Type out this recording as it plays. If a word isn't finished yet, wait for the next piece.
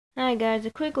Hi guys,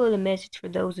 a quick little message for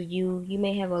those of you. You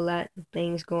may have a lot of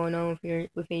things going on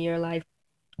within your life,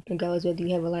 regardless whether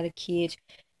you have a lot of kids,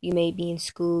 you may be in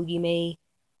school, you may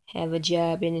have a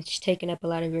job, and it's taking up a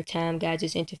lot of your time. God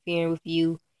is interfering with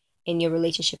you in your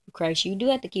relationship with Christ. You do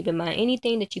have to keep in mind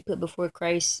anything that you put before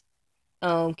Christ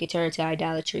can turn to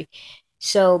idolatry.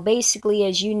 So basically,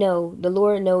 as you know, the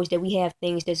Lord knows that we have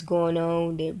things that's going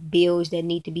on, there are bills that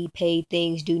need to be paid,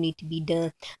 things do need to be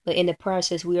done. But in the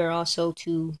process, we are also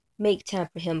to make time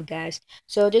for Him, guys.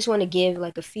 So I just want to give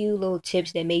like a few little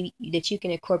tips that maybe that you can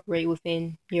incorporate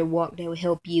within your walk that will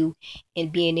help you in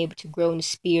being able to grow in the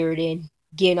spirit and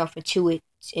getting off into it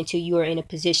until you are in a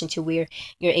position to where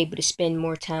you're able to spend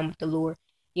more time with the Lord.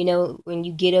 When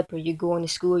you get up or you're going to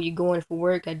school or you're going for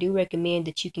work, I do recommend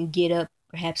that you can get up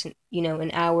perhaps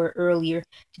an hour earlier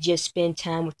to just spend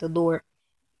time with the Lord,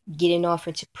 getting off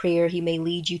into prayer. He may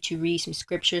lead you to read some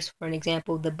scriptures. For an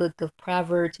example, the book of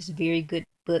Proverbs is a very good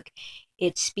book.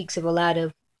 It speaks of a lot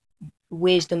of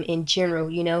wisdom in general.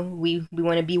 We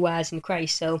want to be wise in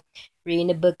Christ. So reading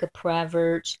the book of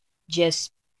Proverbs,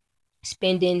 just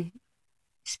spending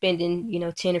spending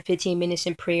 10 or 15 minutes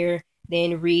in prayer,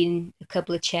 then reading a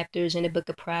couple of chapters in the book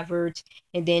of Proverbs,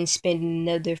 and then spending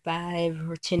another 5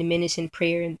 or 10 minutes in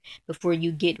prayer before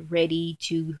you get ready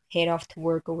to head off to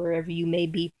work or wherever you may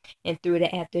be. And through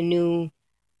the afternoon,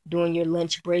 during your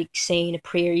lunch break, saying a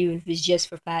prayer, even if it's just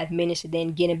for 5 minutes, and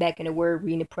then getting back in the Word,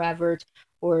 reading the Proverbs,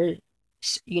 or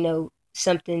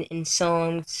something in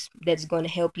songs that's going to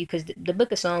help you, because the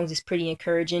book of songs is pretty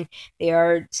encouraging. There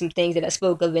are some things that I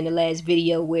spoke of in the last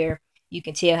video where you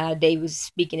can tell how David was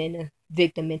speaking in a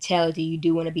victim mentality. You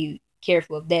do want to be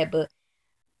careful of that, but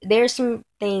there's some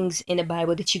things in the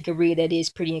Bible that you can read that is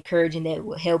pretty encouraging that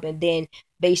will help. And then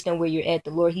based on where you're at,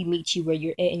 the Lord, He meets you where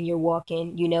you're at and you're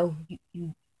walking.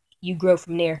 You grow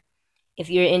from there. If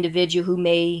you're an individual who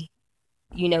may,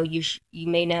 you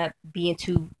may not be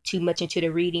into too much into the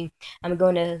reading, I'm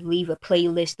going to leave a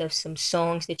playlist of some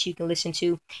songs that you can listen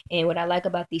to. And what I like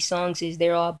about these songs is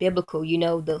they're all biblical.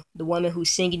 The woman who's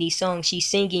singing these songs, she's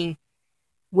singing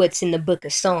what's in the book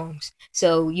of Psalms.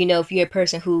 So, if you're a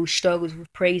person who struggles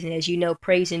with praising, as you know,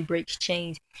 praising breaks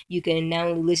chains. You can not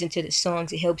only listen to the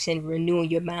songs, it helps in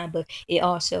renewing your mind, but it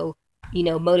also,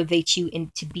 motivates you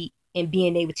in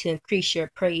being able to increase your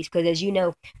praise. Because as you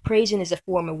know, praising is a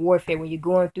form of warfare when you're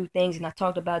going through things. And I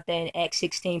talked about that in Acts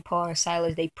 16. Paul and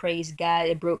Silas, they praised God.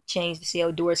 It broke chains. The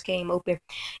cell doors came open.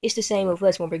 It's the same with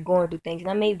us when we're going through things.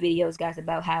 And I made videos, guys,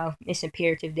 about how it's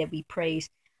imperative that we praise.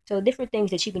 So different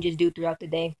things that you can just do throughout the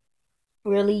day.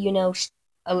 Really,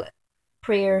 a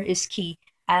prayer is key.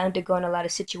 I undergone a lot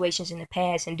of situations in the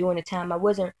past, and during the time I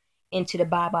wasn't into the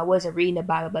Bible, I wasn't reading the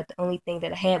Bible, but the only thing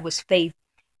that I had was faith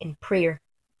and prayer.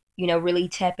 Really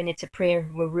tapping into prayer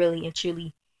will really and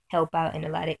truly help out in a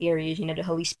lot of areas. The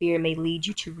Holy Spirit may lead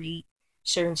you to read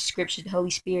certain scriptures. The Holy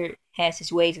Spirit has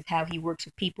His ways of how He works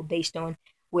with people based on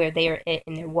where they are at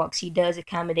in their walks. He does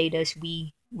accommodate us.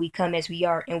 We come as we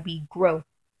are, and we grow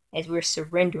as we're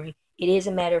surrendering. It is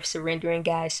a matter of surrendering,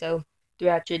 guys. So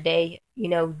throughout your day,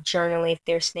 journaling if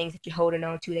there's things that you're holding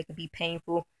on to that could be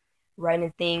painful,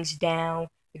 writing things down,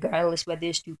 regardless whether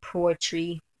it's through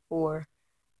poetry or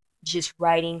just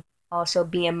writing. Also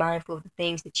being mindful of the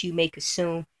things that you may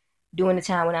consume. During the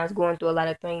time when I was going through a lot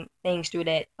of things through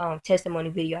that testimony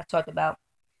video I talked about,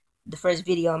 the first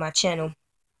video on my channel,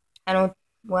 I don't,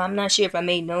 well, I'm not sure if I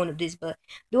made known of this, but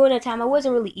during that time I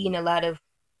wasn't really eating a lot of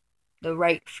the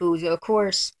right foods. Of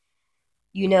course,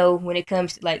 when it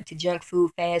comes to like to junk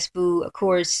food, fast food, of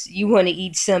course, you want to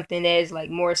eat something that's like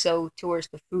more so towards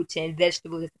the fruits and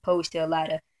vegetables as opposed to a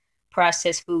lot of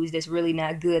processed foods that's really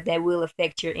not good. That will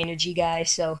affect your energy, guys.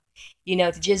 So,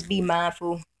 to just be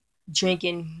mindful,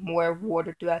 drinking more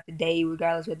water throughout the day,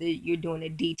 regardless whether you're doing a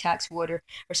detox water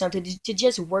or something, to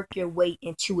just work your way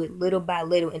into it little by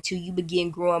little until you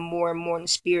begin growing more and more in the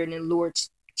spirit and the Lord's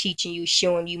teaching you,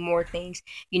 showing you more things.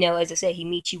 As I said, He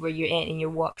meets you where you're at in your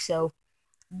walk. So,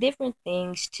 different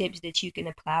things, tips that you can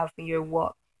apply for your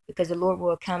walk, because the Lord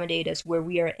will accommodate us where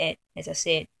we are at, as I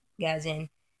said, guys, and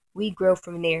we grow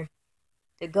from there.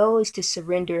 The goal is to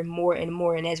surrender more and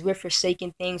more, and as we're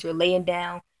forsaking things, we're laying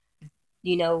down,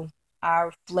 you know,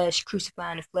 our flesh,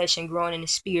 crucifying the flesh and growing in the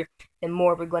spirit, the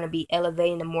more we're going to be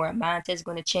elevating, the more our mindset is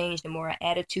going to change, the more our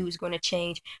attitude is going to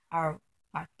change, our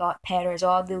thought patterns,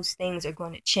 all those things are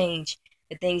going to change.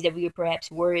 The things that we were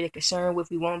perhaps worried and concerned with,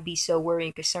 we won't be so worried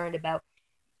and concerned about.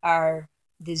 Our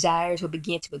desires will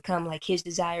begin to become like His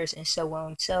desires, and so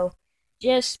on. So,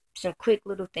 just some quick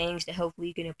little things that hopefully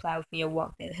you can apply within your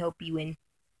walk that help you in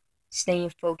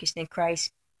staying focused in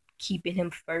Christ, keeping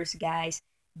Him first, guys.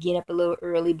 get up a little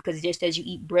early, because just as you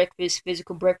eat breakfast,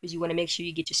 physical breakfast, you want to make sure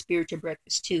you get your spiritual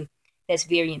breakfast too. That's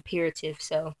very imperative.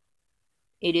 So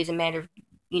it is a matter of,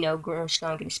 growing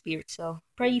strong in the spirit. So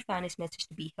pray you find this message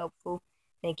to be helpful.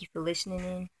 Thank you for listening,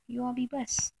 and you all be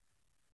blessed.